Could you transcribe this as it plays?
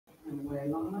we're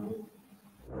nominated.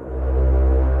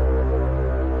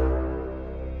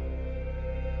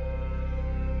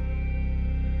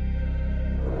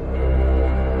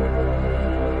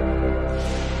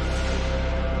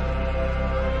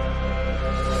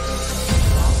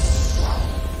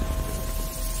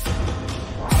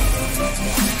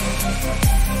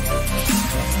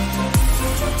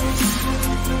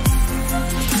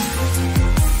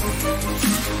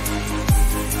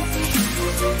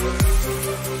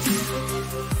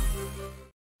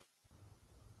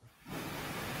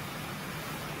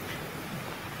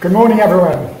 Good morning,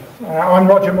 everyone. I'm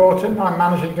Roger Morton. I'm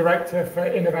Managing Director for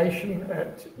Innovation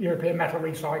at European Metal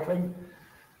Recycling.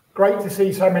 Great to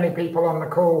see so many people on the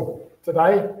call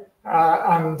today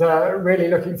and really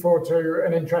looking forward to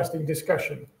an interesting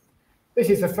discussion.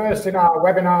 This is the first in our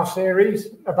webinar series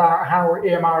about how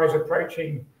EMR is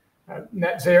approaching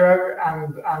net zero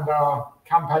and our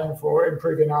campaign for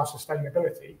improving our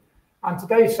sustainability. And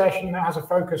today's session has a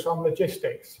focus on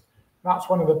logistics. That's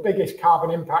one of the biggest carbon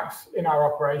impacts in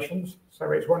our operations, so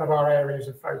it's one of our areas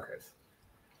of focus.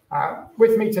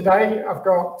 With me today, I've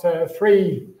got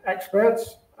three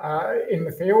experts in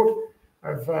the field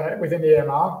within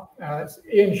EMR. It's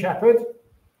Ian Sheppard,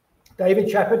 David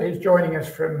Sheppard, who's joining us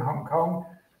from Hong Kong,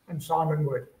 and Simon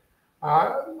Wood.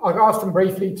 I've asked them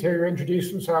briefly to introduce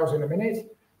themselves in a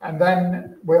minute, and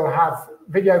then we'll have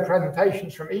video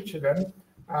presentations from each of them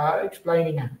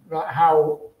explaining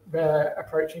how they're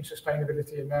approaching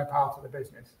sustainability in their part of the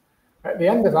business. At the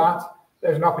end of that,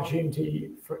 there's an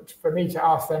opportunity for me to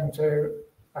ask them to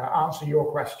answer your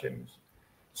questions.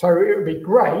 So it would be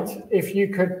great if you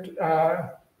could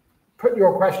put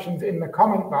your questions in the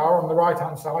comment bar on the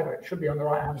right-hand side, or it should be on the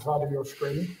right-hand side of your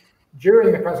screen,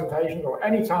 during the presentation or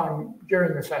any time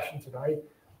during the session today.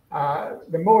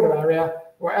 The more the merrier,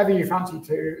 whatever you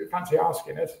fancy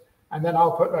asking us, and then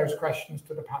I'll put those questions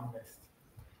to the panelists.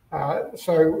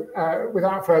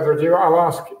 Without further ado, I'll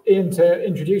ask Ian to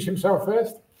introduce himself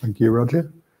first. Thank you,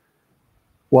 Roger.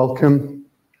 Welcome,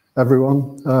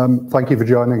 everyone. Thank you for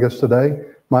joining us today.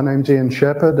 My name's Ian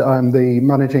Sheppard. I'm the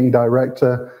Managing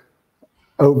Director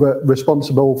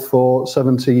responsible for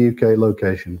 70 UK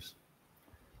locations.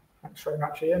 Thanks very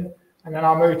much, Ian. And then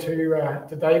I'll move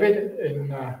to David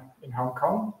in Hong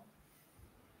Kong.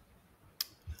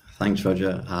 Thanks,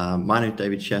 Roger. My name is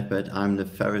David Sheppard. I'm the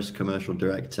Ferrous Commercial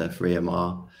Director for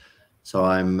EMR. So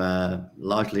I'm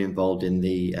largely involved in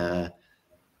the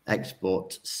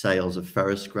export sales of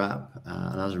ferrous scrap.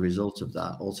 And as a result of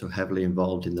that, also heavily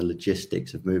involved in the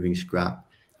logistics of moving scrap,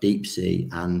 deep sea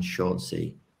and short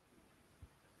sea.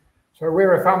 So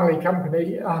we're a family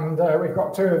company, and we've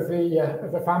got two of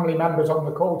the family members on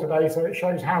the call today. So it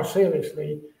shows how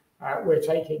seriously we're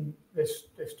taking this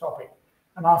topic.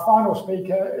 And our final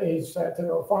speaker is,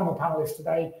 our final panelist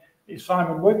today is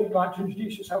Simon Wood. Would you like to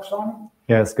introduce yourself, Simon?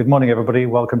 Yes, good morning, everybody.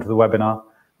 Welcome to the webinar.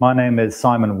 My name is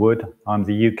Simon Wood. I'm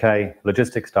the UK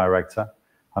Logistics Director,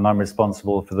 and I'm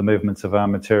responsible for the movements of our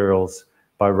materials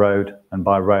by road and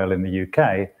by rail in the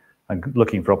UK, and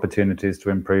looking for opportunities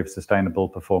to improve sustainable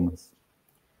performance.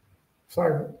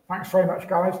 So thanks very much,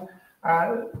 guys.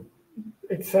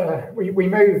 We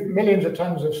move millions of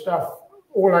tons of stuff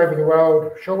all over the world,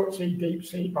 short sea, deep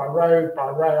sea, by road, by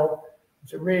rail.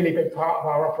 It's a really big part of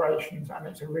our operations, and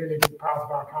it's a really big part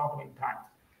of our carbon impact.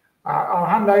 I'll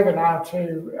hand over now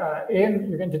to Ian.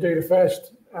 You're going to do the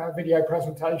first video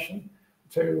presentation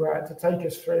to take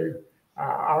us through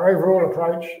our overall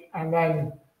approach, and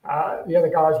then the other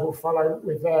guys will follow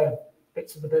with their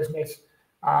bits of the business.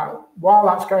 While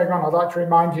that's going on, I'd like to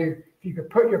remind you, if you could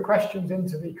put your questions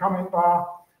into the comment bar,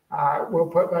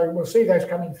 we'll see those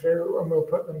coming through, and we'll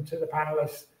put them to the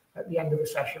panelists at the end of the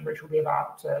session, which will be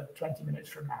about 20 minutes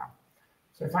from now.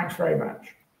 So thanks very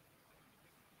much.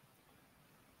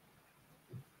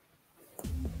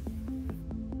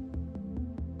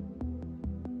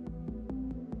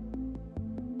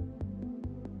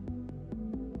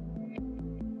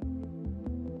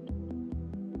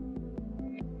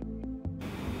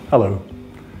 Hello.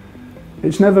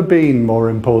 It's never been more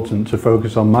important to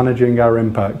focus on managing our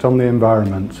impact on the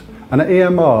environment, and at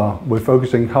EMR we're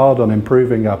focusing hard on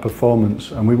improving our performance,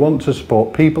 and we want to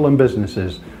support people and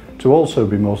businesses to also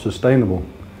be more sustainable.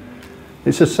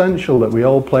 It's essential that we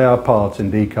all play our part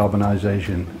in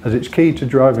decarbonisation, as it's key to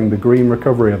driving the green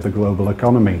recovery of the global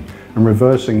economy and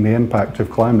reversing the impact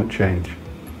of climate change.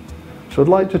 So I'd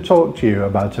like to talk to you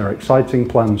about our exciting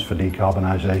plans for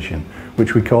decarbonisation,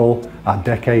 which we call our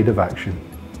Decade of Action.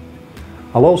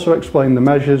 I'll also explain the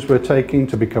measures we're taking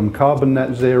to become carbon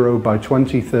net zero by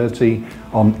 2030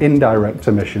 on indirect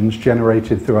emissions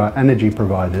generated through our energy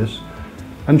providers,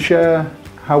 and share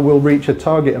how we'll reach a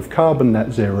target of carbon net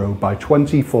zero by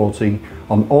 2040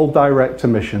 on all direct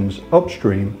emissions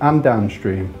upstream and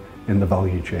downstream in the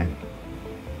value chain.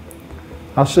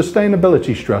 Our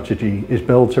sustainability strategy is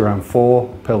built around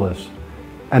 4 pillars: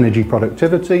 energy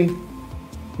productivity,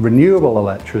 renewable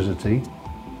electricity,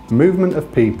 movement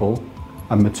of people,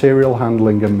 and material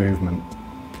handling and movement.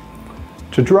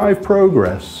 To drive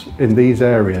progress in these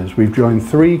areas, we've joined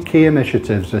 3 key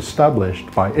initiatives established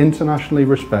by internationally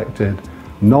respected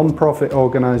non-profit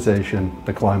organisation,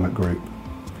 the Climate Group.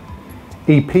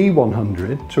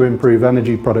 EP100 to improve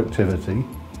energy productivity,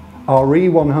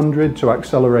 RE100 to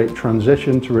accelerate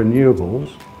transition to renewables,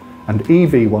 and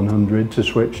EV100 to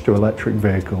switch to electric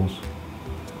vehicles.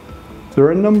 There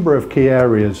are a number of key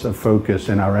areas of focus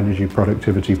in our energy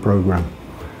productivity programme.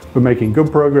 We're making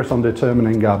good progress on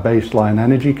determining our baseline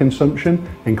energy consumption,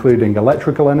 including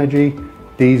electrical energy,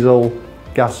 diesel,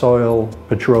 gas oil,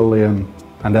 petroleum,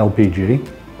 and LPG.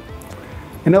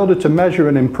 In order to measure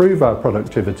and improve our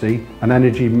productivity, an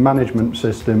energy management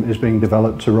system is being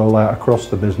developed to roll out across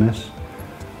the business.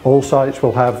 All sites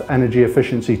will have energy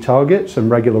efficiency targets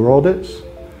and regular audits,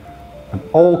 and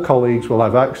all colleagues will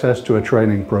have access to a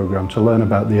training programme to learn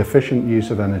about the efficient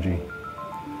use of energy.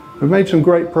 We've made some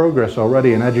great progress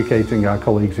already in educating our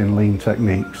colleagues in lean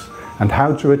techniques and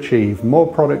how to achieve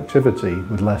more productivity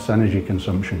with less energy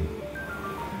consumption.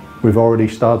 We've already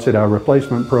started our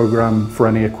replacement programme for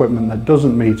any equipment that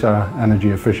doesn't meet our energy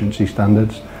efficiency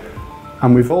standards,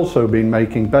 and we've also been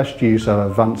making best use of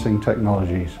advancing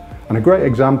technologies. And a great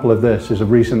example of this is a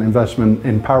recent investment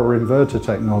in power inverter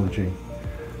technology.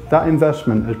 That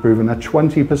investment has proven a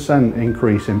 20%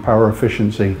 increase in power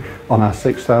efficiency on our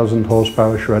 6,000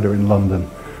 horsepower shredder in London,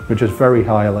 which has very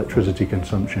high electricity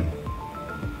consumption.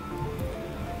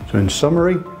 So in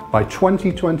summary, by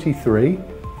 2023,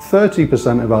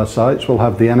 30% of our sites will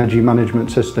have the energy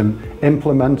management system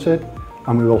implemented,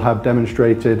 and we will have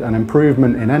demonstrated an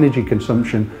improvement in energy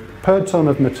consumption per tonne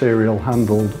of material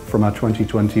handled from our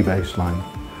 2020 baseline.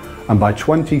 And by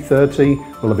 2030,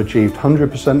 we'll have achieved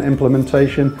 100%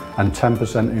 implementation and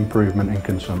 10% improvement in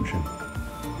consumption.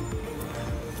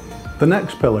 The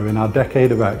next pillar in our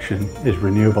decade of action is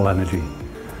renewable energy.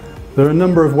 There are a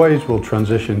number of ways we'll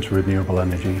transition to renewable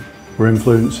energy. We're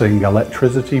influencing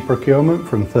electricity procurement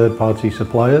from third-party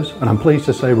suppliers, and I'm pleased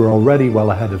to say we're already well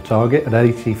ahead of target at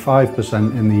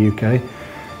 85% in the UK.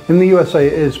 In the USA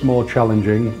it is more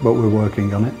challenging, but we're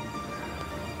working on it.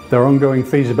 There are ongoing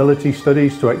feasibility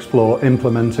studies to explore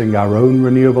implementing our own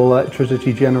renewable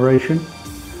electricity generation.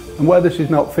 And where this is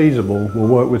not feasible, we'll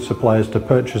work with suppliers to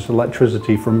purchase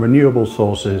electricity from renewable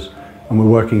sources, and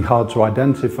we're working hard to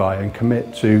identify and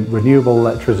commit to renewable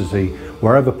electricity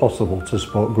wherever possible to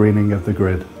support greening of the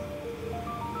grid.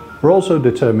 We're also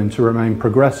determined to remain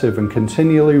progressive and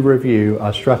continually review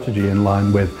our strategy in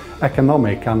line with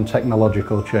economic and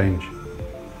technological change.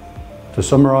 To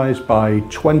summarise, by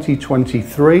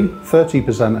 2023,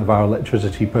 30% of our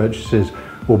electricity purchases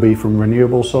will be from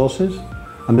renewable sources,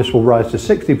 and this will rise to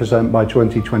 60% by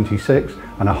 2026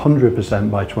 and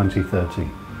 100% by 2030.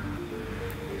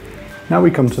 Now we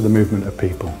come to the movement of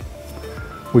people.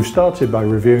 We've started by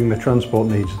reviewing the transport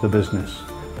needs of the business.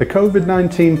 The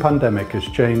COVID-19 pandemic has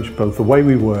changed both the way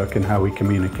we work and how we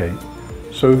communicate.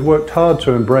 So we've worked hard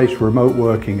to embrace remote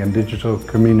working and digital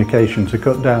communication to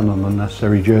cut down on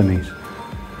unnecessary journeys.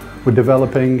 We're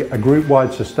developing a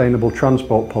group-wide sustainable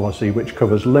transport policy which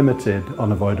covers limited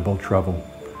unavoidable travel.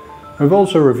 We've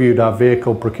also reviewed our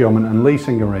vehicle procurement and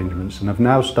leasing arrangements and have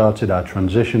now started our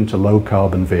transition to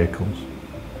low-carbon vehicles.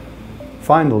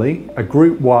 Finally, a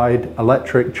group-wide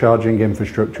electric charging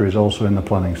infrastructure is also in the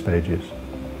planning stages.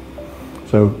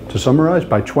 So, to summarise,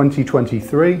 by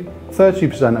 2023,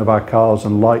 30% of our cars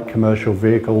and light commercial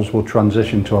vehicles will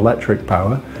transition to electric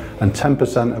power, and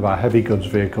 10% of our heavy goods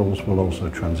vehicles will also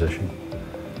transition.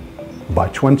 By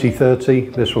 2030,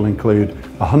 this will include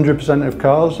 100% of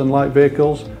cars and light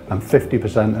vehicles and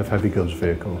 50% of heavy goods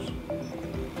vehicles.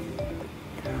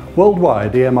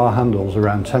 Worldwide, EMR handles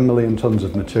around 10 million tonnes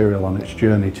of material on its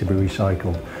journey to be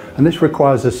recycled, and this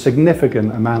requires a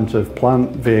significant amount of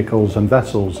plant, vehicles and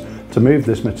vessels to move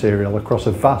this material across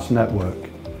a vast network.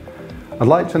 I'd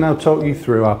like to now talk you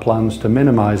through our plans to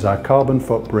minimise our carbon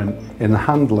footprint in the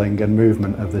handling and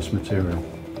movement of this material.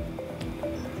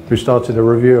 We've started a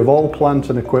review of all plant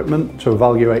and equipment to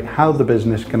evaluate how the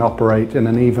business can operate in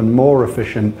an even more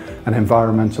efficient and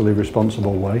environmentally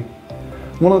responsible way.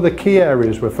 One of the key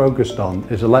areas we're focused on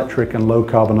is electric and low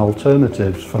carbon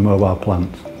alternatives for mobile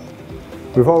plants.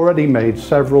 We've already made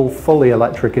several fully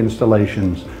electric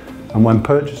installations, and when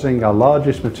purchasing our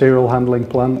largest material handling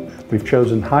plant, we've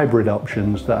chosen hybrid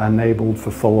options that are enabled for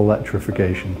full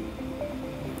electrification.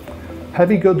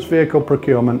 Heavy goods vehicle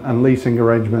procurement and leasing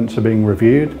arrangements are being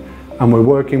reviewed, and we're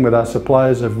working with our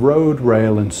suppliers of road,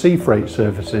 rail and sea freight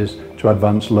services to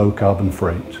advance low carbon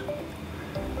freight.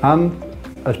 And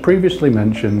as previously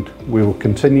mentioned, we will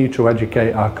continue to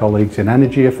educate our colleagues in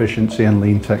energy efficiency and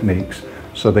lean techniques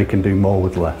so they can do more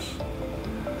with less.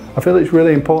 I feel it's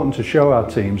really important to show our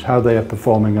teams how they are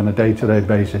performing on a day-to-day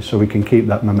basis so we can keep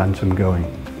that momentum going.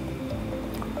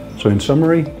 So in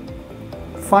summary,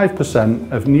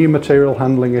 5% of new material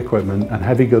handling equipment and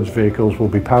heavy goods vehicles will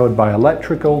be powered by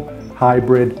electrical,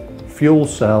 hybrid, fuel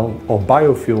cell or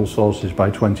biofuel sources by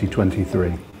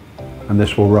 2023, and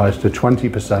this will rise to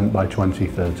 20% by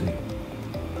 2030.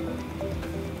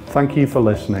 Thank you for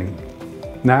listening.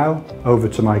 Now over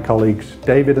to my colleagues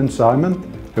David and Simon,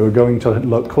 who are going to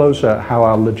look closer at how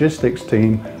our logistics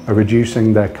team are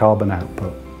reducing their carbon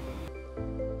output.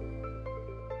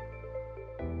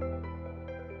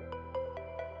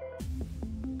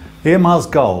 EMR's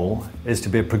goal is to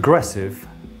be a progressive,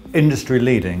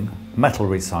 industry-leading metal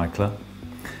recycler,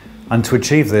 and to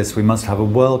achieve this we must have a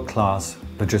world-class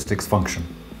logistics function.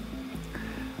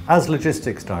 As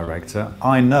Logistics Director,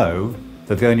 I know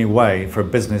that the only way for a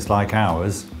business like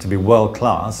ours to be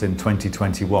world-class in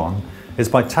 2021 is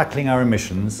by tackling our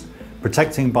emissions,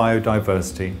 protecting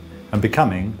biodiversity and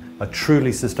becoming a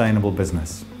truly sustainable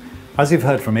business. As you've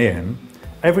heard from Ian,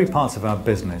 every part of our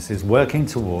business is working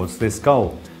towards this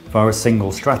goal via a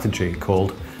single strategy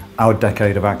called Our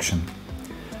Decade of Action,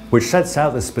 which sets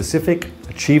out the specific,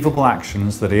 achievable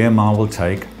actions that EMR will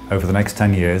take over the next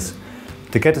 10 years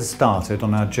to get us started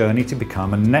on our journey to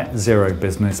become a net zero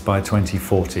business by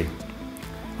 2040.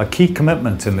 A key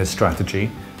commitment in this strategy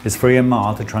is for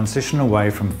EMR to transition away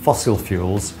from fossil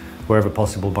fuels wherever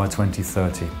possible by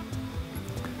 2030.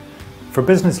 For a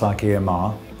business like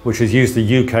EMR, which has used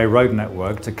the UK road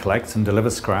network to collect and deliver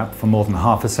scrap for more than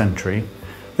half a century,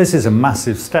 this is a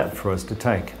massive step for us to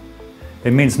take.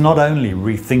 It means not only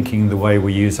rethinking the way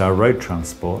we use our road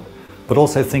transport, but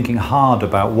also thinking hard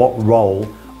about what role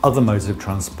other modes of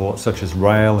transport such as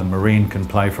rail and marine can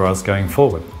play for us going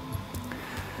forward.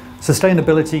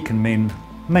 Sustainability can mean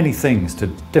many things to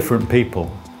different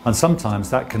people, and sometimes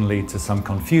that can lead to some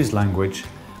confused language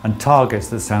and targets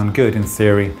that sound good in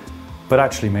theory but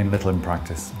actually mean little in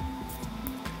practice.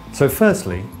 So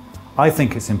firstly, I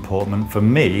think it's important for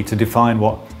me to define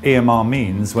what EMR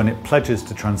means when it pledges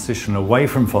to transition away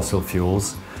from fossil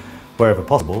fuels wherever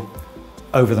possible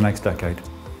over the next decade.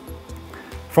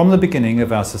 From the beginning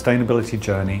of our sustainability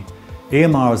journey,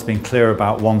 EMR has been clear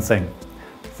about one thing,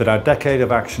 that our Decade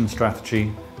of Action strategy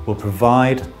will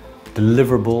provide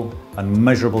deliverable and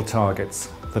measurable targets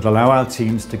that allow our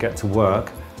teams to get to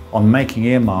work on making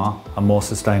EMR a more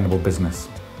sustainable business.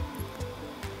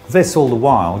 This all the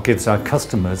while gives our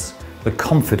customers the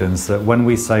confidence that when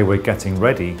we say we're getting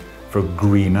ready for a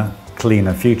greener,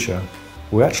 cleaner future,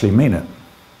 we actually mean it.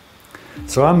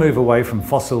 So our move away from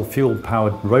fossil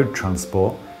fuel-powered road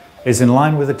transport is in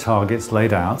line with the targets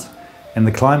laid out in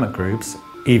the Climate Group's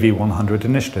EV100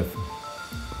 initiative.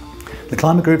 The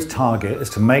Climate Group's target is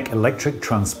to make electric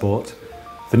transport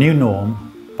the new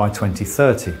norm by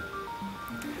 2030.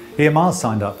 EMR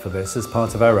signed up for this as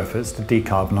part of our efforts to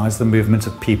decarbonise the movement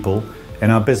of people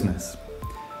in our business.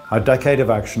 Our Decade of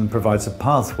Action provides a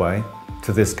pathway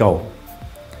to this goal.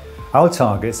 Our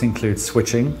targets include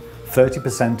switching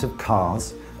 30% of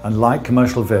cars and light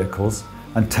commercial vehicles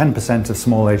and 10% of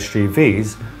small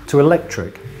HGVs to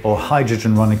electric or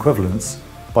hydrogen run equivalents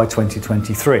by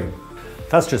 2023.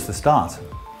 That's just the start.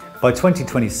 By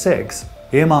 2026,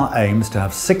 EMR aims to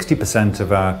have 60%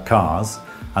 of our cars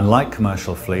and light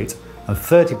commercial fleet and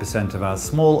 30% of our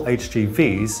small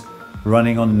HGVs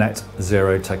running on net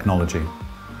zero technology.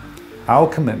 Our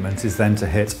commitment is then to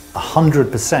hit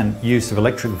 100% use of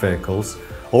electric vehicles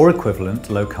or equivalent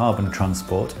low carbon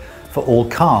transport for all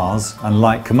cars and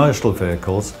light commercial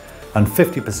vehicles and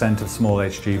 50% of small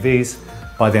HGVs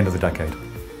by the end of the decade.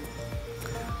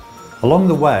 Along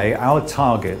the way, our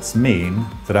targets mean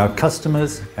that our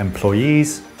customers,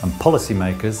 employees and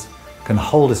policymakers can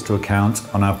hold us to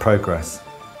account on our progress.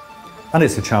 And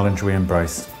it's a challenge we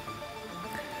embrace.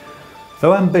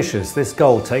 Though ambitious, this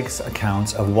goal takes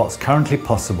account of what's currently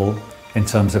possible in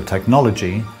terms of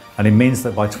technology, and it means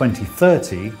that by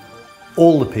 2030,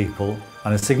 all the people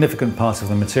and a significant part of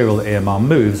the material that EMR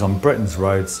moves on Britain's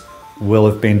roads will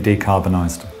have been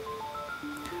decarbonised.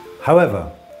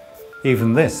 However,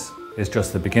 even this is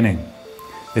just the beginning.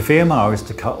 If EMR is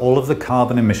to cut all of the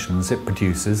carbon emissions it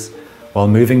produces while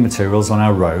moving materials on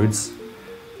our roads,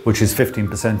 which is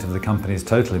 15% of the company's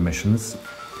total emissions,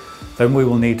 then we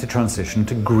will need to transition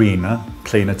to greener,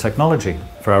 cleaner technology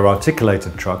for our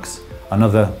articulated trucks and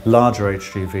other larger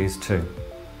HGVs too.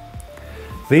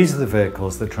 These are the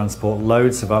vehicles that transport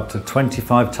loads of up to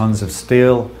 25 tonnes of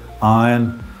steel,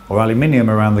 iron or aluminium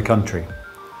around the country.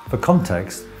 For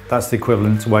context, that's the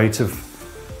equivalent weight of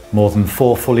more than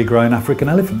 4 fully grown African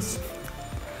elephants.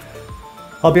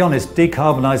 I'll be honest,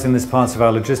 decarbonising this part of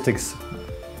our logistics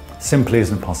simply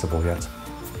isn't possible yet.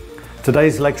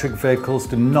 Today's electric vehicles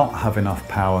do not have enough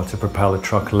power to propel a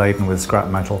truck laden with scrap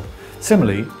metal.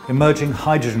 Similarly, emerging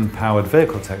hydrogen-powered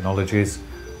vehicle technologies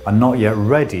are not yet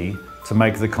ready to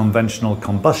make the conventional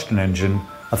combustion engine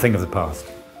a thing of the past.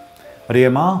 At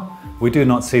EMR, we do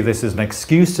not see this as an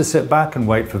excuse to sit back and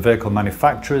wait for vehicle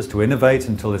manufacturers to innovate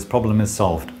until this problem is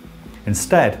solved.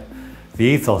 Instead, the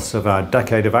ethos of our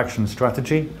Decade of Action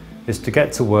strategy is to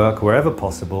get to work wherever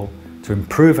possible to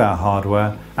improve our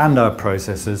hardware and our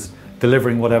processes,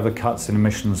 delivering whatever cuts in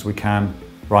emissions we can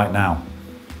right now.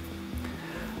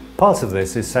 Part of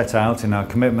this is set out in our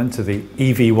commitment to the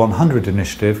EV100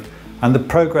 initiative and the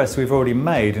progress we've already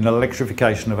made in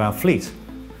electrification of our fleet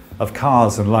of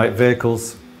cars and light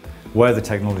vehicles where the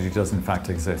technology does in fact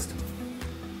exist.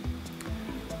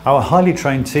 Our highly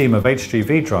trained team of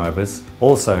HGV drivers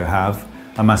also have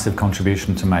a massive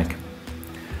contribution to make.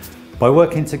 By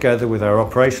working together with our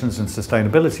operations and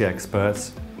sustainability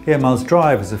experts, EMR's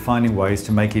drivers are finding ways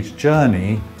to make each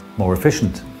journey more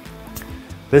efficient.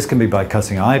 This can be by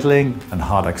cutting idling and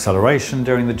hard acceleration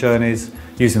during the journeys,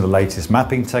 using the latest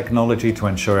mapping technology to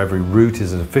ensure every route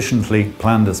is as efficiently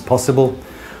planned as possible,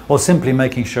 or simply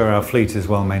making sure our fleet is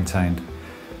well maintained,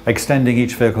 extending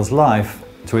each vehicle's life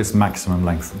to its maximum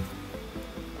length.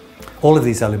 All of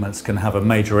these elements can have a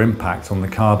major impact on the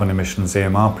carbon emissions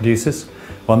EMR produces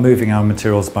while moving our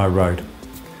materials by road.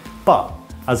 But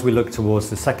as we look towards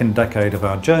the second decade of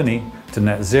our journey to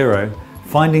net zero,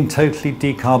 finding totally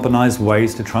decarbonised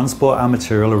ways to transport our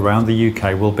material around the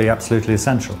UK will be absolutely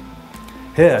essential.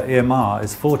 Here, EMR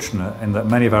is fortunate in that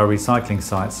many of our recycling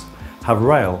sites have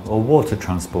rail or water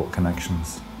transport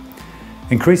connections.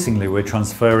 Increasingly, we're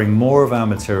transferring more of our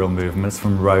material movements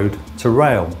from road to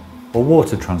rail or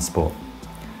water transport.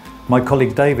 My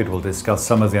colleague David will discuss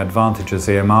some of the advantages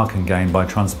EMR can gain by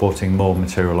transporting more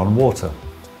material on water.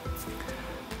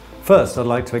 First, I'd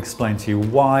like to explain to you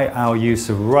why our use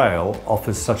of rail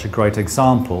offers such a great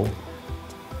example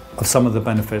of some of the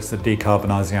benefits that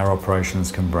decarbonising our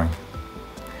operations can bring.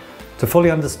 To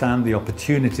fully understand the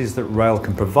opportunities that rail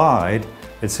can provide,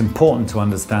 it's important to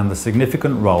understand the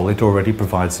significant role it already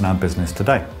provides in our business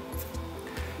today.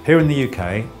 Here in the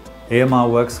UK,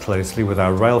 EMR works closely with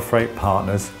our rail freight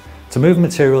partners to move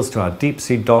materials to our deep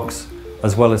sea docks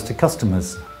as well as to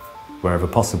customers wherever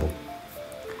possible.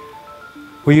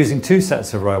 We're using 2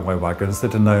 sets of railway wagons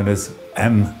that are known as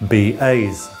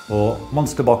MBAs, or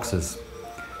monster boxes.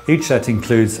 Each set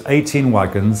includes 18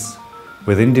 wagons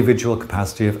with individual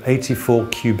capacity of 84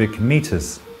 cubic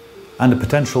metres and a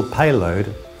potential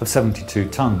payload of 72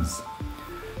 tonnes.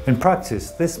 In practice,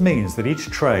 this means that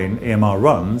each train EMR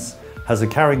runs has a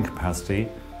carrying capacity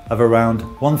of around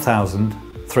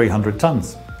 1,300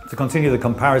 tonnes. To continue the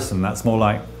comparison, that's more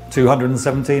like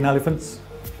 217 elephants.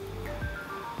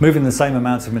 Moving the same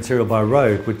amount of material by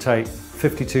road would take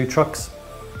 52 trucks.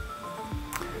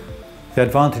 The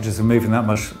advantages of moving that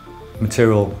much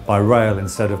material by rail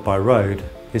instead of by road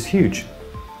is huge.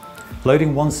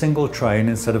 Loading one single train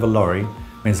instead of a lorry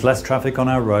means less traffic on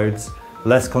our roads,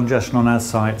 less congestion on our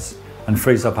sites, and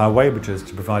frees up our weighbridges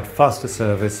to provide faster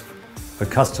service for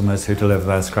customers who deliver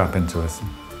their scrap into us.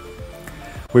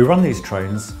 We run these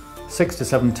trains 6 to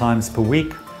 7 times per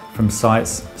week from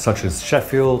sites such as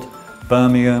Sheffield,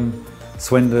 Birmingham,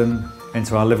 Swindon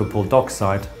into our Liverpool dock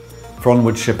site for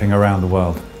onward shipping around the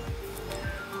world.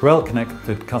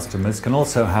 Rail-connected customers can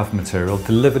also have material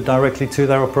delivered directly to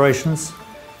their operations,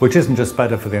 which isn't just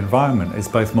better for the environment, it's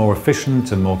both more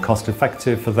efficient and more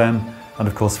cost-effective for them and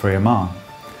of course for EMR,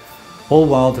 all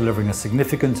while delivering a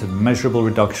significant and measurable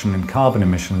reduction in carbon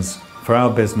emissions for our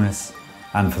business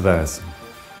and for theirs.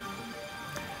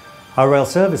 Our rail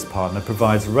service partner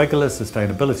provides regular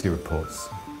sustainability reports.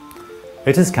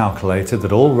 It is calculated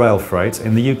that all rail freight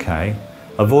in the UK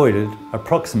avoided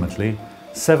approximately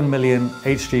 7 million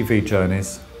HGV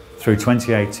journeys through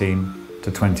 2018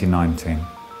 to 2019.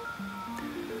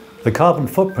 The carbon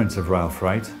footprint of rail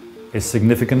freight is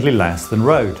significantly less than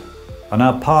road, and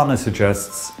our partner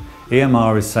suggests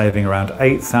EMR is saving around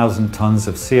 8,000 tonnes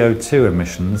of CO2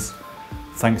 emissions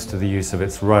thanks to the use of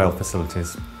its rail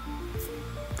facilities.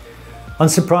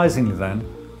 Unsurprisingly then,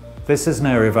 this is an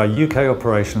area of our UK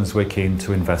operations we're keen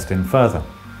to invest in further.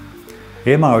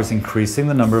 EMR is increasing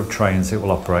the number of trains it will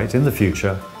operate in the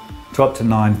future to up to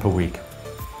 9 per week.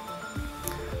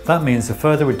 That means a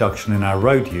further reduction in our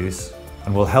road use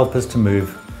and will help us to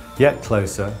move yet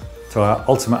closer to our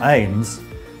ultimate aims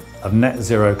of net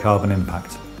zero carbon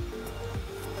impact.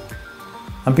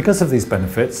 And because of these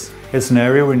benefits, it's an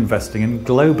area we're investing in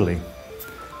globally.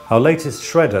 Our latest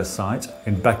shredder site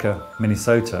in Becker,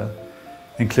 Minnesota,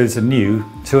 includes a new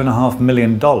 $2.5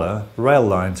 million rail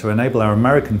line to enable our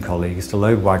American colleagues to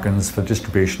load wagons for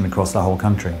distribution across the whole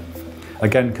country,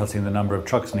 again cutting the number of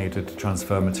trucks needed to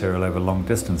transfer material over long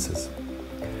distances.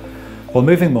 While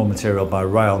moving more material by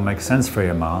rail makes sense for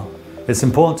EMR, it's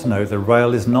important to note that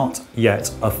rail is not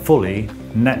yet a fully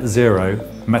net zero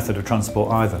method of transport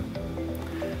either.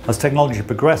 As technology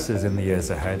progresses in the years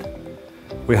ahead,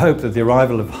 we hope that the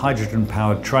arrival of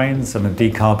hydrogen-powered trains and a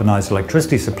decarbonised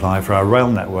electricity supply for our rail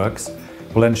networks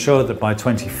will ensure that by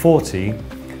 2040,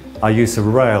 our use of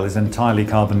rail is entirely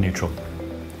carbon neutral.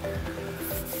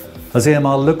 As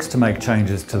EMR looks to make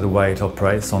changes to the way it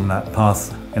operates on that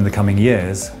path in the coming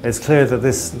years, it's clear that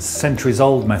this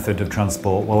centuries-old method of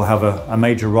transport will have a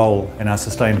major role in our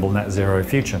sustainable net zero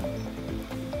future.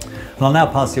 And I'll now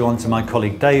pass you on to my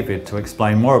colleague David to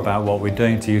explain more about what we're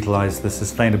doing to utilise the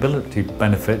sustainability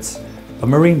benefits of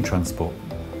marine transport.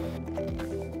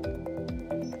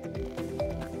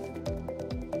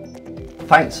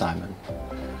 Thanks, Simon.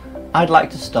 I'd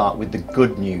like to start with the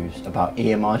good news about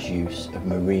EMR's use of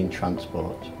marine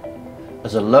transport.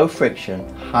 As a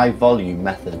low-friction, high-volume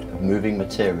method of moving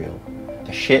material,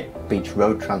 a ship beats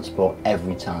road transport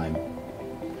every time.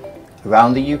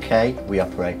 Around the UK, we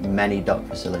operate many dock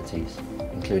facilities,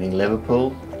 including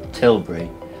Liverpool, Tilbury,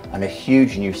 and a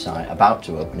huge new site about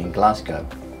to open in Glasgow.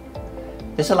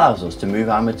 This allows us to move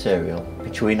our material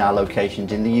between our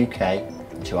locations in the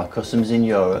UK to our customers in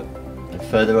Europe and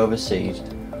further overseas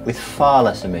with far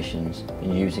less emissions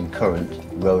than using current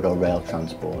road or rail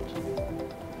transport.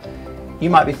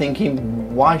 You might be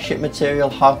thinking, why ship material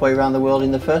halfway around the world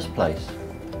in the first place?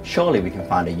 Surely we can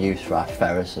find a use for our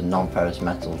ferrous and non-ferrous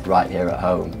metals right here at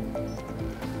home.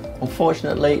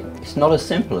 Unfortunately, it's not as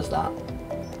simple as that.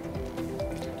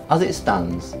 As it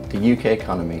stands, the UK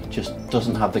economy just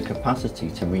doesn't have the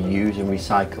capacity to reuse and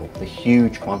recycle the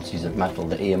huge quantities of metal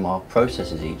that EMR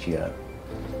processes each year.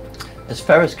 As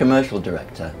Ferrous Commercial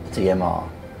Director at EMR,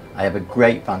 I have a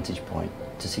great vantage point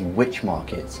to see which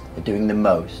markets are doing the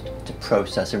most to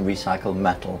process and recycle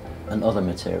metal and other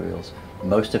materials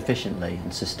most efficiently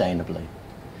and sustainably.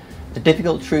 The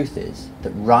difficult truth is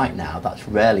that right now that's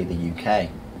rarely the UK.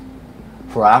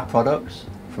 For our products,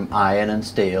 from iron and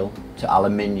steel to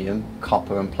aluminium,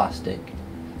 copper and plastic,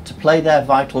 to play their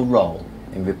vital role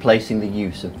in replacing the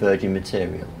use of virgin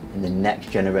material in the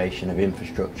next generation of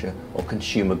infrastructure or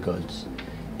consumer goods,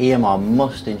 EMR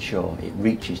must ensure it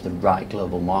reaches the right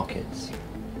global markets.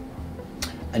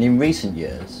 And in recent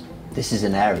years, this is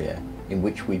an area in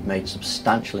which we've made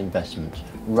substantial investments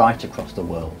right across the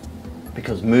world,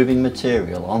 because moving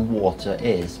material on water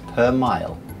is, per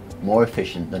mile, more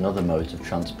efficient than other modes of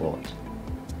transport.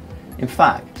 In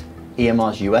fact,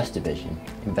 EMR's US division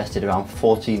invested around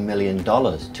 $14 million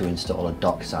to install a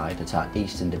dockside at our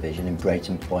Eastern division in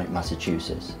Brayton Point,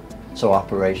 Massachusetts, so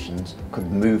operations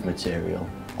could move material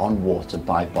on water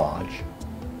by barge.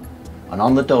 And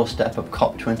on the doorstep of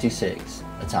COP26,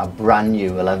 at our brand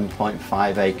new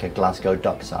 11.5 acre Glasgow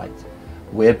dock site,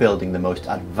 we're building the most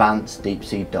advanced deep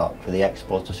sea dock for the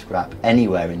export of scrap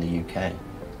anywhere in the UK.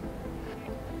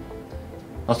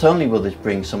 Not only will this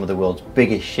bring some of the world's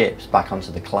biggest ships back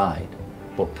onto the Clyde,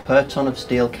 but per tonne of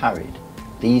steel carried,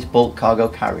 these bulk cargo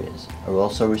carriers are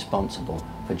also responsible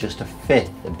for just a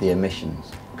fifth of the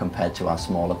emissions compared to our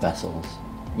smaller vessels.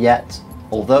 Yet,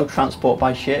 although transport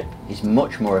by ship is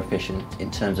much more efficient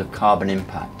in terms of carbon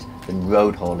impact than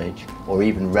road haulage or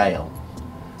even rail,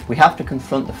 we have to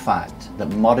confront the fact that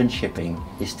modern shipping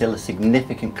is still a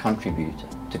significant contributor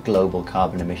to global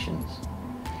carbon emissions.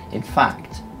 In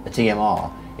fact, at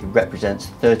EMR, it represents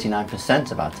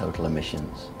 39% of our total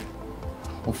emissions.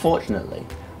 Unfortunately,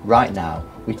 right now,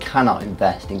 we cannot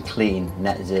invest in clean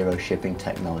net zero shipping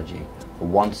technology for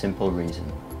one simple reason: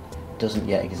 it doesn't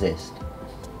yet exist.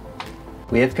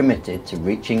 We have committed to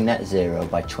reaching net zero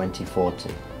by 2040,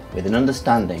 with an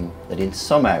understanding that in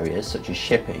some areas, such as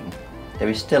shipping, there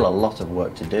is still a lot of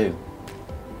work to do.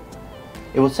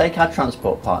 It will take our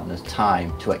transport partners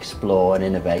time to explore and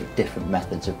innovate different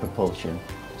methods of propulsion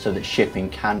so that shipping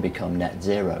can become net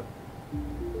zero.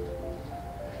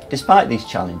 Despite these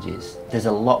challenges, there's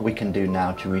a lot we can do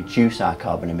now to reduce our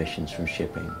carbon emissions from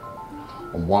shipping.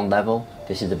 On one level,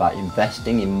 this is about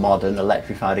investing in modern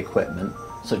electrified equipment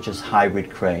such as hybrid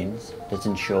cranes that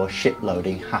ensure ship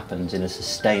loading happens in a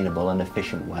sustainable and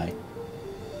efficient way.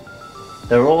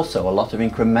 There are also a lot of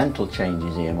incremental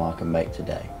changes EMR can make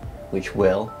today, which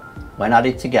will, when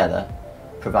added together,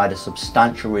 provide a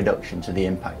substantial reduction to the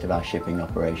impact of our shipping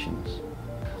operations.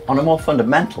 On a more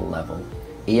fundamental level,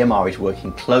 EMR is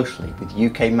working closely with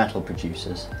UK metal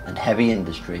producers and heavy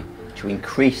industry to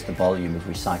increase the volume of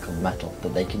recycled metal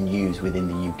that they can use within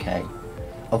the UK,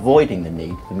 avoiding the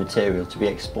need for material to be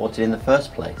exported in the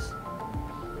first place.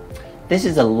 This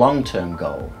is a long-term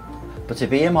goal, but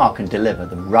if EMR can deliver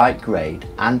the right grade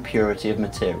and purity of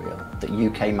material that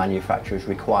UK manufacturers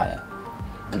require,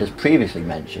 and as previously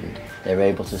mentioned, they're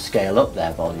able to scale up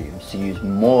their volumes to use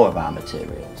more of our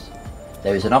materials,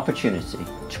 there is an opportunity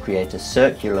to create a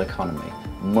circular economy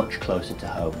much closer to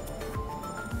home.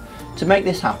 To make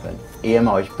this happen,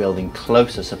 EMR is building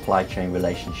closer supply chain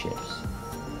relationships.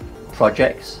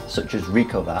 Projects such as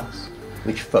Recovas,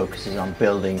 which focuses on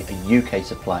building a UK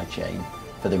supply chain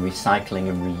for the recycling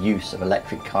and reuse of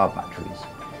electric car batteries,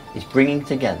 is bringing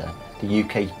together the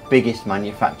UK's biggest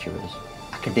manufacturers,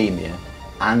 academia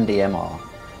and EMR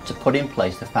to put in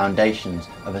place the foundations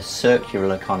of a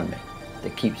circular economy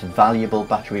that keeps valuable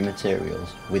battery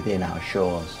materials within our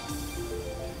shores.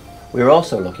 We are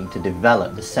also looking to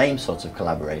develop the same sort of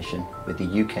collaboration with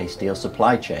the UK steel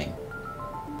supply chain.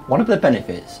 One of the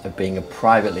benefits of being a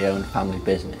privately owned family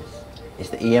business is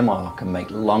that EMR can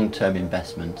make long-term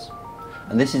investments,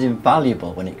 and this is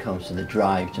invaluable when it comes to the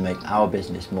drive to make our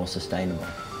business more sustainable.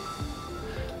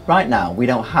 Right now, we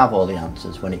don't have all the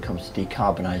answers when it comes to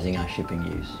decarbonising our shipping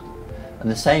use,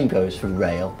 and the same goes for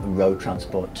rail and road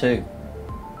transport too.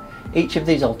 Each of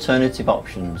these alternative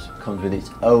options comes with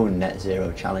its own net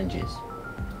zero challenges.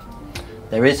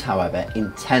 There is, however,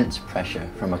 intense pressure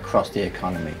from across the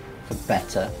economy for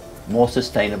better, more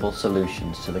sustainable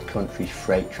solutions to the country's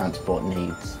freight transport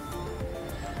needs.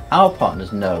 Our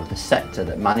partners know the sector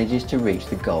that manages to reach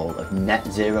the goal of net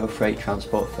zero freight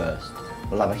transport first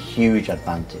will have a huge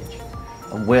advantage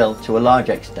and will, to a large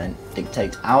extent,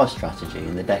 dictate our strategy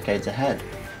in the decades ahead.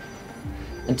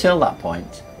 Until that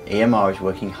point, EMR is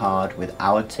working hard with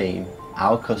our team,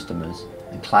 our customers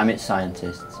and climate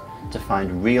scientists to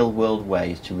find real-world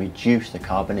ways to reduce the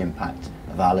carbon impact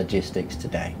of our logistics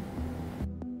today.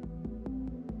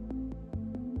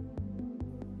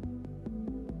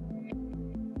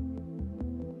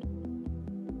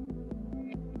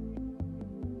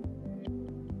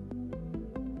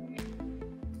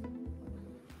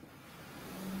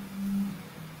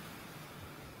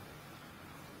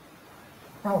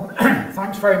 Well,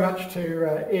 thanks very much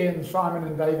to Ian, Simon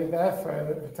and David there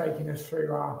for taking us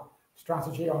through our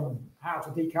strategy on how to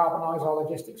decarbonise our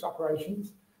logistics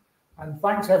operations. And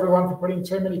thanks everyone for putting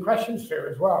so many questions through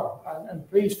as well. And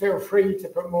please feel free to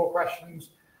put more questions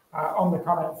on the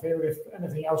comment field if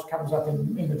anything else comes up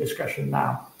in the discussion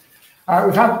now.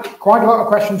 We've had quite a lot of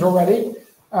questions already.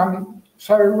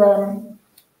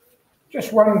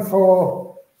 Just one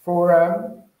for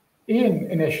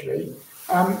Ian initially.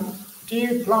 Do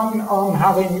you plan on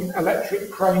having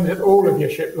electric cranes at all of your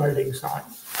ship loading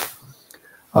sites?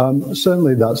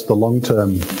 Certainly that's the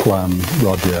long-term plan,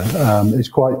 Roger. It's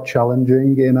quite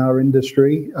challenging in our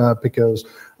industry because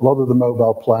a lot of the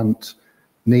mobile plant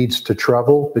needs to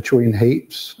travel between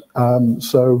heaps.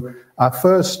 So our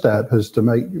first step was to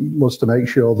make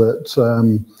sure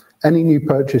that any new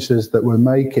purchases that we're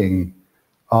making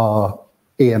are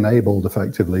E-enabled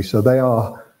effectively. So they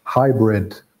are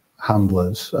hybrid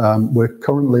handlers. We're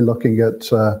currently looking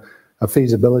at a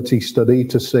feasibility study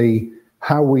to see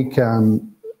how we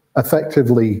can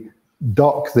effectively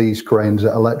dock these cranes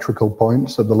at electrical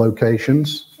points at the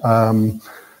locations.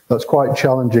 That's quite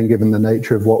challenging given the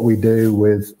nature of what we do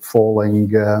with falling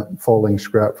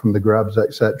scrap from the grabs,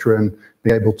 etc., and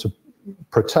be able to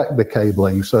protect the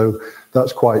cabling. So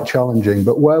that's quite challenging.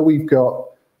 But where we've got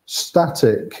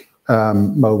static,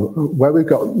 where we've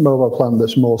got mobile plant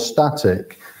that's more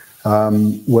static,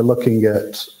 we're looking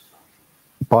at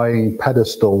buying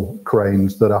pedestal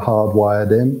cranes that are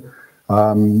hardwired in.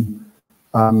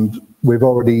 And we've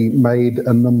already made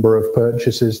a number of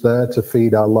purchases there to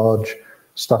feed our large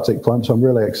static plants. So I'm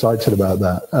really excited about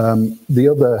that. The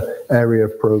other area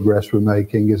of progress we're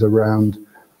making is around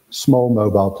small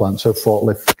mobile plants, so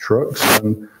forklift trucks.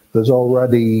 And there's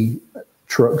already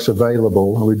trucks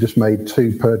available, and we've just made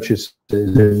 2 purchases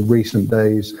in recent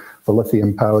days for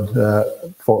lithium-powered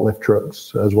forklift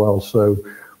trucks as well. So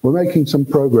we're making some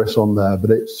progress on there, but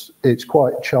it's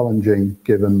quite challenging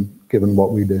given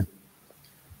what we do.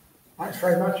 Thanks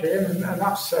very much, Ian, and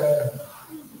that's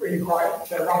really quite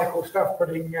radical stuff,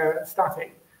 putting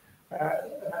static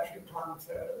electric plant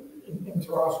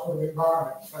into our sort of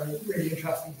environment. So really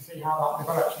interesting to see how that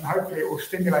develops, and hopefully it will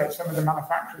stimulate some of the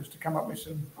manufacturers to come up with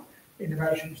some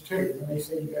innovations too, when they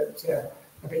see that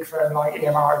a big firm like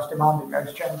EMR is demanding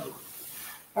those changes.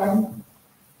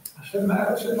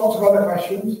 Lots of other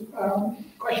questions.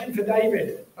 Question for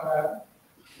David.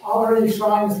 Are there any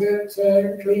signs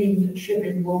that clean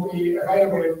shipping will be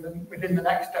available within the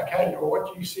next decade, or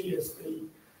what do you see as the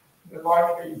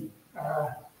likely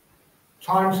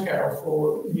timescale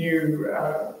for new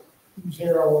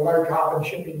zero or low carbon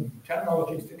shipping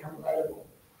technologies to come available?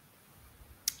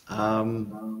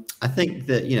 I think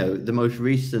that, the most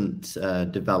recent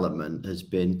development has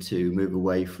been to move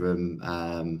away from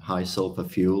high sulfur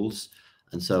fuels.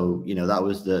 And so, that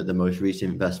was the most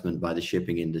recent investment by the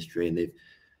shipping industry. And they've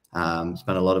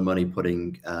spent a lot of money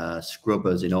putting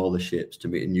scrubbers in all the ships to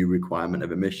meet a new requirement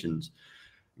of emissions.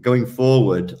 Going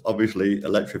forward, obviously,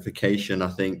 electrification, I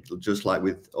think, just like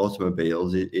with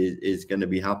automobiles, is going to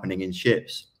be happening in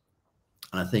ships.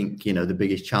 And I think, the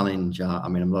biggest challenge, I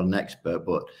mean, I'm not an expert,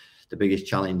 but the biggest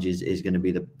challenge is going to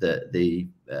be the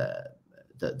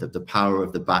power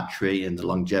of the battery and the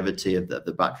longevity of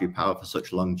the battery power for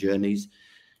such long journeys.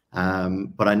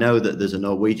 But I know that there's a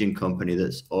Norwegian company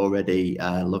that's already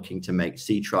looking to make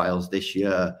sea trials this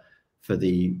year for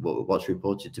what's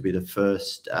reported to be the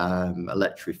first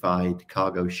electrified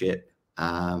cargo ship.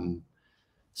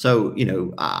 So,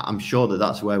 I'm sure that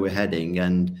that's where we're heading.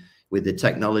 And with the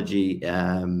technology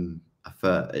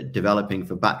for developing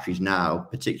for batteries now,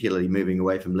 particularly moving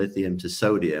away from lithium to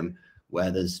sodium,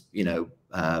 where there's,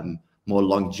 more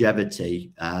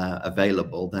longevity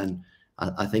available, then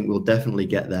I think we'll definitely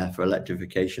get there for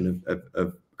electrification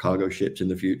of cargo ships in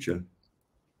the future.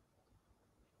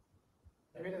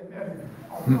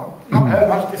 I've not heard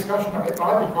much discussion of it, but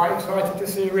I'd be quite excited to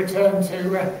see a return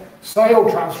to sail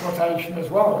transportation as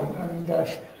well, and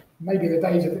maybe the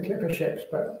days of the clipper ships,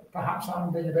 but perhaps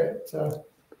I'm being a bit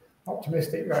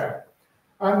optimistic there.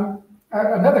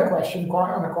 Another question,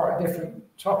 on a quite different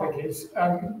topic, is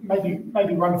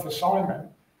maybe one for Simon.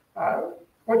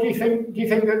 What do you think? Do you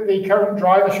think that the current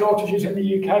driver shortages in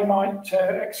the UK might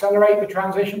accelerate the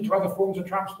transition to other forms of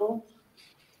transport?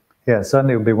 Yeah,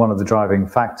 certainly it would be one of the driving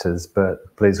factors,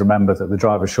 but please remember that the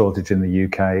driver shortage in the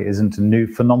UK isn't a new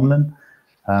phenomenon.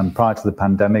 Prior to the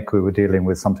pandemic, we were dealing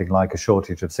with something like a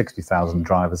shortage of 60,000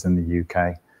 drivers in the UK,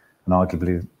 and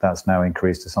arguably that's now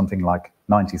increased to something like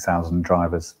 90,000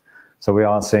 drivers. So we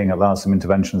are seeing at last some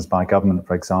interventions by government,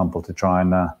 for example, to try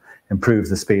and improve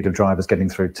the speed of drivers getting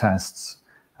through tests,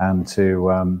 and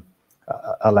to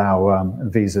allow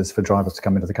visas for drivers to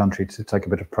come into the country, to take a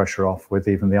bit of pressure off, with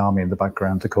even the army in the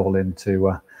background to call in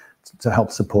to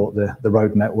help support the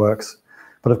road networks.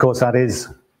 But of course, that is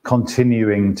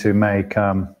continuing to make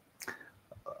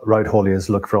road hauliers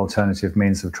look for alternative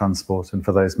means of transport and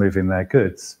for those moving their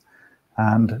goods.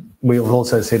 And we've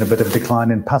also seen a bit of decline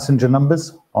in passenger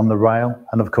numbers on the rail.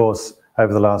 And of course,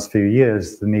 over the last few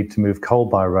years, the need to move coal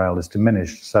by rail has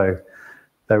diminished. So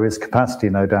there is capacity,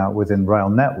 no doubt, within rail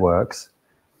networks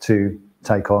to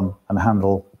take on and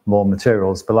handle more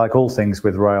materials. But like all things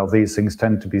with rail, these things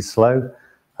tend to be slow.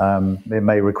 It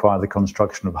may require the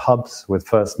construction of hubs with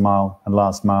first mile and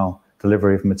last mile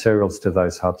delivery of materials to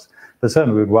those hubs. But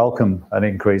certainly we would welcome an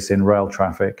increase in rail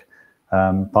traffic,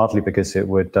 partly because it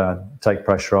would take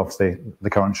pressure off the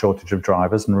current shortage of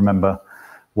drivers. And remember,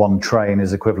 one train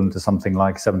is equivalent to something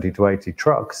like 70 to 80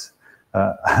 trucks,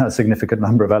 a significant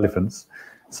number of elephants.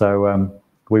 So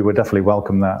we would definitely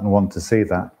welcome that and want to see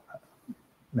that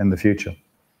in the future.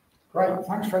 Great,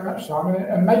 thanks very much, Simon.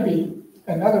 And maybe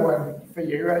another one for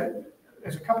you.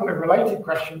 There's a couple of related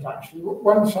questions, actually.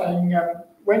 One saying,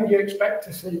 when do you expect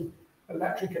to see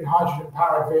electric and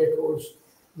hydrogen-powered vehicles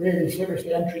really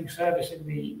seriously entering service in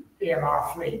the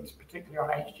EMR fleet, particularly on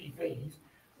HGVs?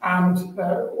 And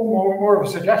more of a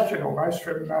suggestion almost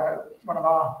from one of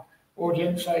our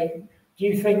audience saying, do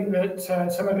you think that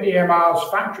some of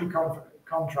EMR's factory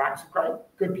contracts are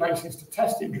good places to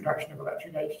test the introduction of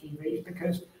electric HGVs,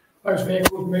 because those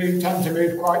vehicles tend to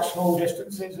move quite small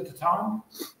distances at a time?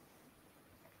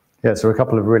 Yeah, so a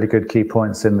couple of really good key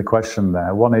points in the question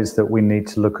there. One is that we need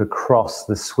to look across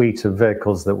the suite of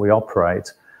vehicles that we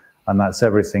operate, and that's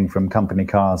everything from company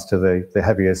cars to the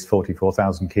heaviest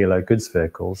 44,000 kilo goods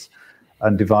vehicles,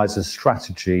 and devise a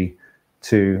strategy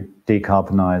to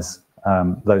decarbonise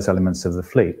those elements of the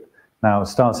fleet. Now,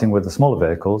 starting with the smaller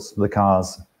vehicles, the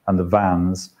cars and the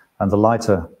vans, and the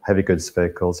lighter heavy goods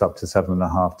vehicles up to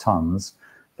 7.5 tons,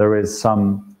 there is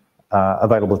some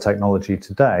available technology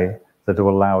today that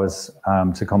will allow us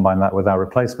to combine that with our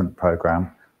replacement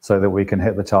program, so that we can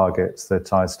hit the targets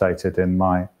that I stated in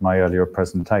my earlier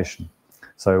presentation.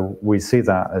 So we see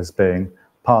that as being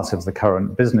part of the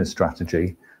current business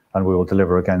strategy, and we will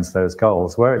deliver against those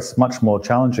goals. Where it's much more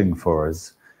challenging for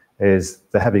us is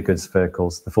the heavy goods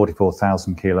vehicles, the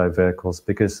 44,000 kilo vehicles,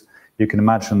 because you can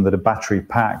imagine that a battery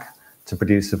pack to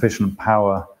produce sufficient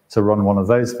power to run one of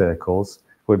those vehicles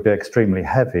would be extremely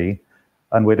heavy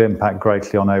and would impact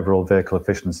greatly on overall vehicle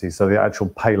efficiency. So the actual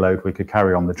payload we could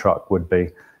carry on the truck would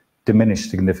be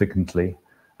diminished significantly,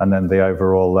 and then the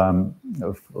overall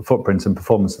footprint and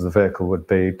performance of the vehicle would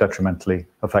be detrimentally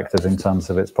affected in terms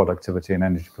of its productivity and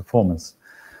energy performance.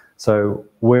 So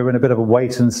we're in a bit of a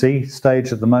wait and see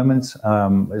stage at the moment.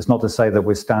 It's not to say that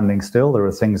we're standing still. There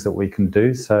are things that we can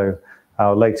do. So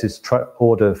our latest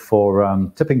order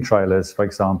for tipping trailers, for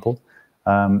example,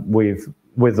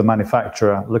 with the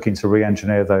manufacturer looking to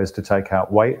re-engineer those to take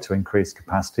out weight, to increase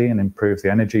capacity and improve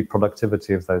the energy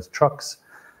productivity of those trucks.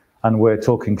 And we're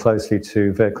talking closely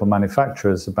to vehicle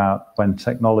manufacturers about when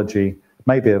technology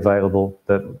may be available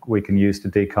that we can use to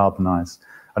decarbonise.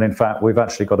 And in fact, we've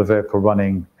actually got a vehicle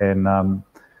running in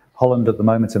Holland at the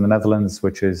moment, in the Netherlands,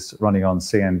 which is running on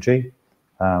CNG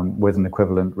with an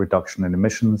equivalent reduction in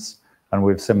emissions. And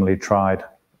we've similarly tried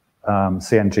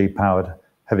CNG-powered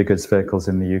heavy goods vehicles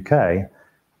in the UK.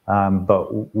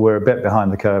 But we're a bit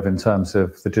behind the curve in terms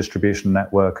of the distribution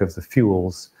network of the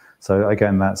fuels. So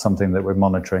again, that's something that we're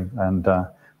monitoring and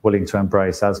willing to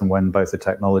embrace as and when both the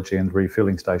technology and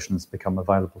refueling stations become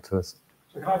available to us.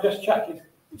 So can I just check, is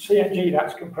CNG,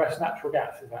 that's compressed natural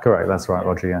gas, is that correct? That's right,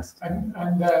 Roger, yes. And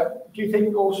do you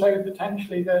think also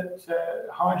potentially that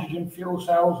hydrogen fuel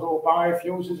cells or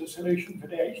biofuels is a solution for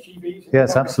the HGVs?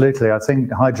 Yes, absolutely. I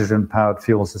think hydrogen-powered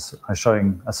fuels are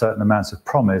showing a certain amount of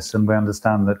promise, and we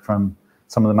understand that from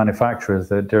some of the manufacturers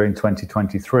that during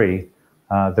 2023,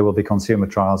 there will be consumer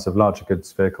trials of larger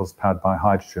goods vehicles powered by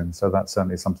hydrogen. So that's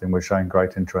certainly something we're showing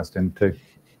great interest in too.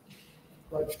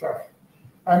 Great stuff.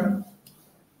 A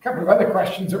couple of other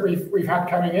questions that we've had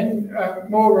coming in,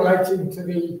 more relating to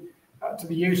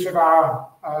the use of our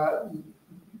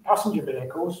passenger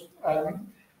vehicles.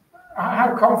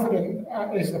 How confident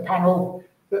is the panel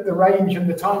that the range and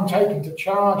the time taken to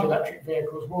charge electric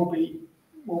vehicles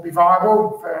will be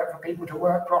viable for people to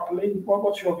work properly?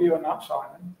 What's your view on that,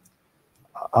 Simon?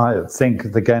 I think,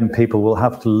 again, people will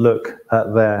have to look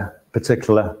at their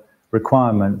particular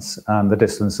requirements and the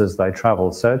distances they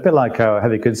travel. So a bit like our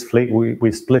heavy goods fleet,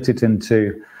 we split it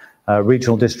into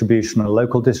regional distribution and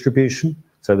local distribution.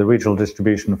 So the regional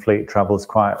distribution fleet travels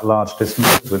quite large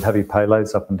distances with heavy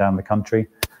payloads up and down the country.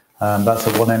 That's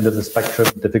at one end of the spectrum.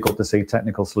 Difficult to see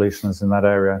technical solutions in that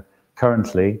area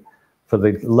currently. For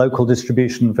the local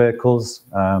distribution vehicles,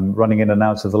 running in and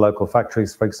out of the local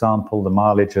factories, for example, the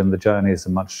mileage and the journeys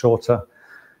are much shorter.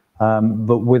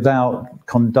 But without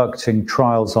conducting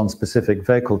trials on specific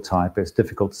vehicle type, it's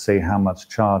difficult to see how much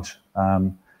charge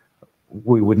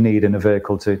we would need in a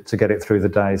vehicle to get it through the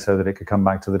day so that it could come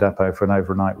back to the depot for an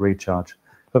overnight recharge.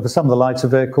 But for some of the lighter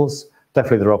vehicles,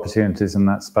 definitely there are opportunities in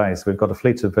that space. We've got a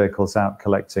fleet of vehicles out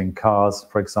collecting cars,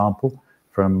 for example,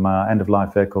 from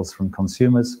end-of-life vehicles from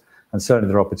consumers. And certainly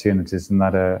there are opportunities in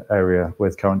that area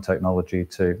with current technology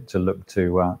to look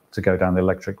to go down the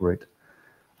electric route.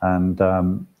 And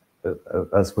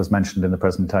as was mentioned in the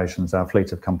presentations, our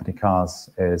fleet of company cars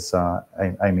is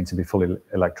aiming to be fully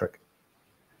electric.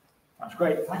 That's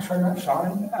great. Thanks very much,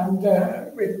 Simon. And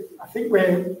I think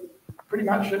we're pretty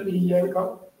much at the, we've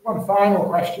got one final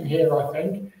question here, I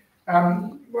think.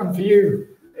 One for you,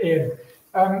 Ian.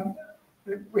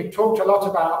 We talked a lot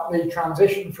about the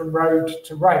transition from road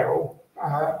to rail,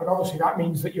 but obviously that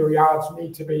means that your yards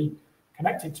need to be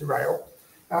connected to rail.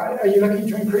 Are you looking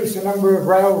to increase the number of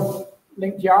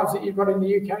rail-linked yards that you've got in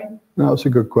the UK? No, that's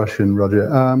a good question,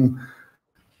 Roger.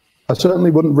 I certainly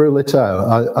wouldn't rule it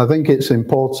out. I think it's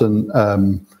important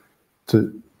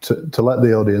to let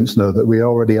the audience know that we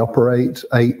already operate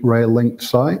 8 rail-linked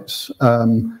sites,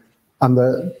 and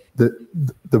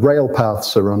the rail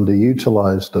paths are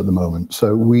underutilised at the moment.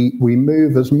 So we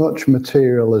move as much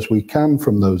material as we can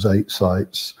from those 8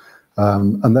 sites,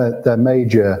 and they're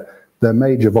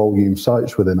major volume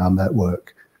sites within our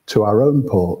network, to our own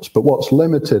ports. But what's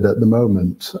limited at the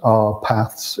moment are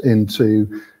paths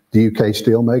into the UK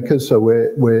steelmakers. So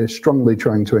we're strongly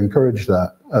trying to encourage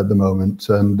that at the moment,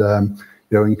 and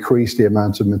increase the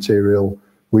amount of material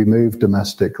we move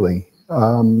domestically.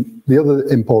 The other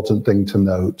important thing to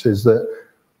note is that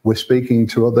we're speaking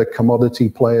to other commodity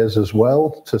players as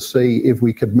well to see if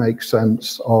we could make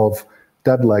sense of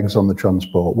dead legs on the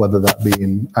transport, whether that be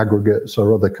in aggregates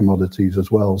or other commodities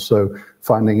as well. So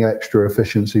finding extra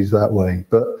efficiencies that way.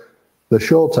 But the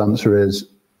short answer is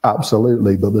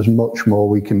absolutely, but there's much more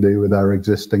we can do with our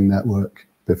existing network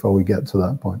before we get to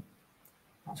that point.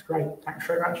 That's great. Thanks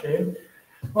very much, Ian.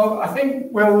 Well, I think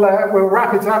we'll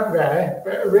wrap it up there,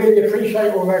 but I really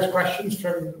appreciate all those questions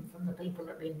from the people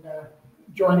that have been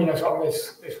joining us on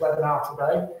this webinar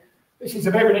today. This is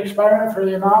a bit of an experiment for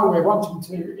EMR. We're wanting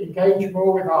to engage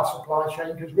more with our supply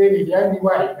chain because really the only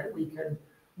way that we can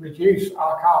reduce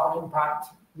our carbon impact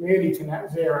really to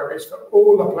net zero is for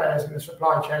all the players in the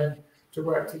supply chain to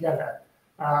work together.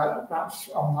 That's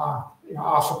on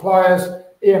our suppliers,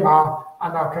 EMR,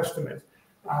 and our customers.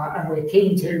 And we're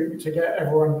keen to get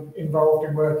everyone involved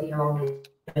in working along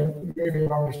and moving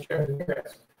along this journey with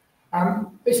us.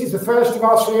 This is the first of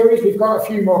our series. We've got a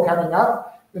few more coming up.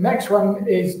 The next one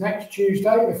is next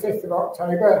Tuesday, the 5th of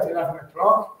October at 11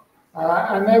 o'clock.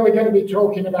 And there we're going to be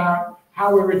talking about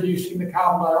how we're reducing the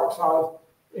carbon dioxide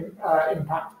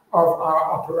impact of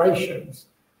our operations.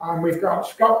 We've got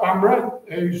Scott Bamborough,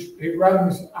 who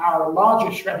runs our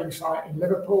largest shredding site in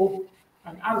Liverpool,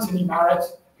 and Anthony Marrett,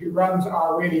 who runs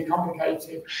our really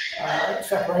complicated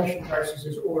separation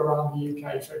processes all around the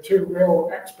UK. So two real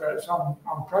experts on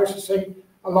processing,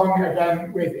 along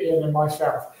again with Ian and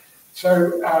myself.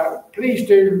 So please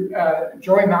do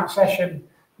join that session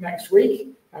next week,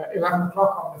 11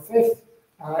 o'clock on the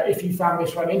 5th. If you found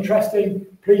this one interesting,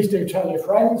 please do tell your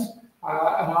friends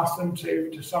and ask them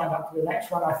to sign up for the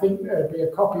next one. I think there'll be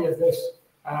a copy of this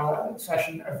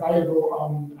session available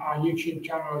on our YouTube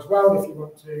channel as well if you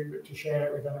want to share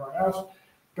it with anyone else.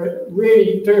 But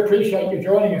really do appreciate you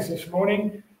joining us this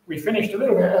morning. We finished a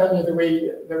little bit earlier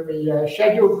than we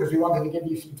scheduled because we wanted to give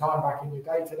you some time back in your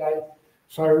day today.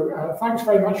 So thanks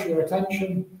very much for your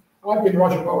attention. I've been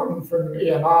Roger Morton from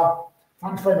EMR.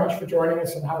 Thanks very much for joining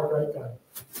us and have a great day.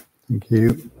 Thank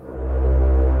you.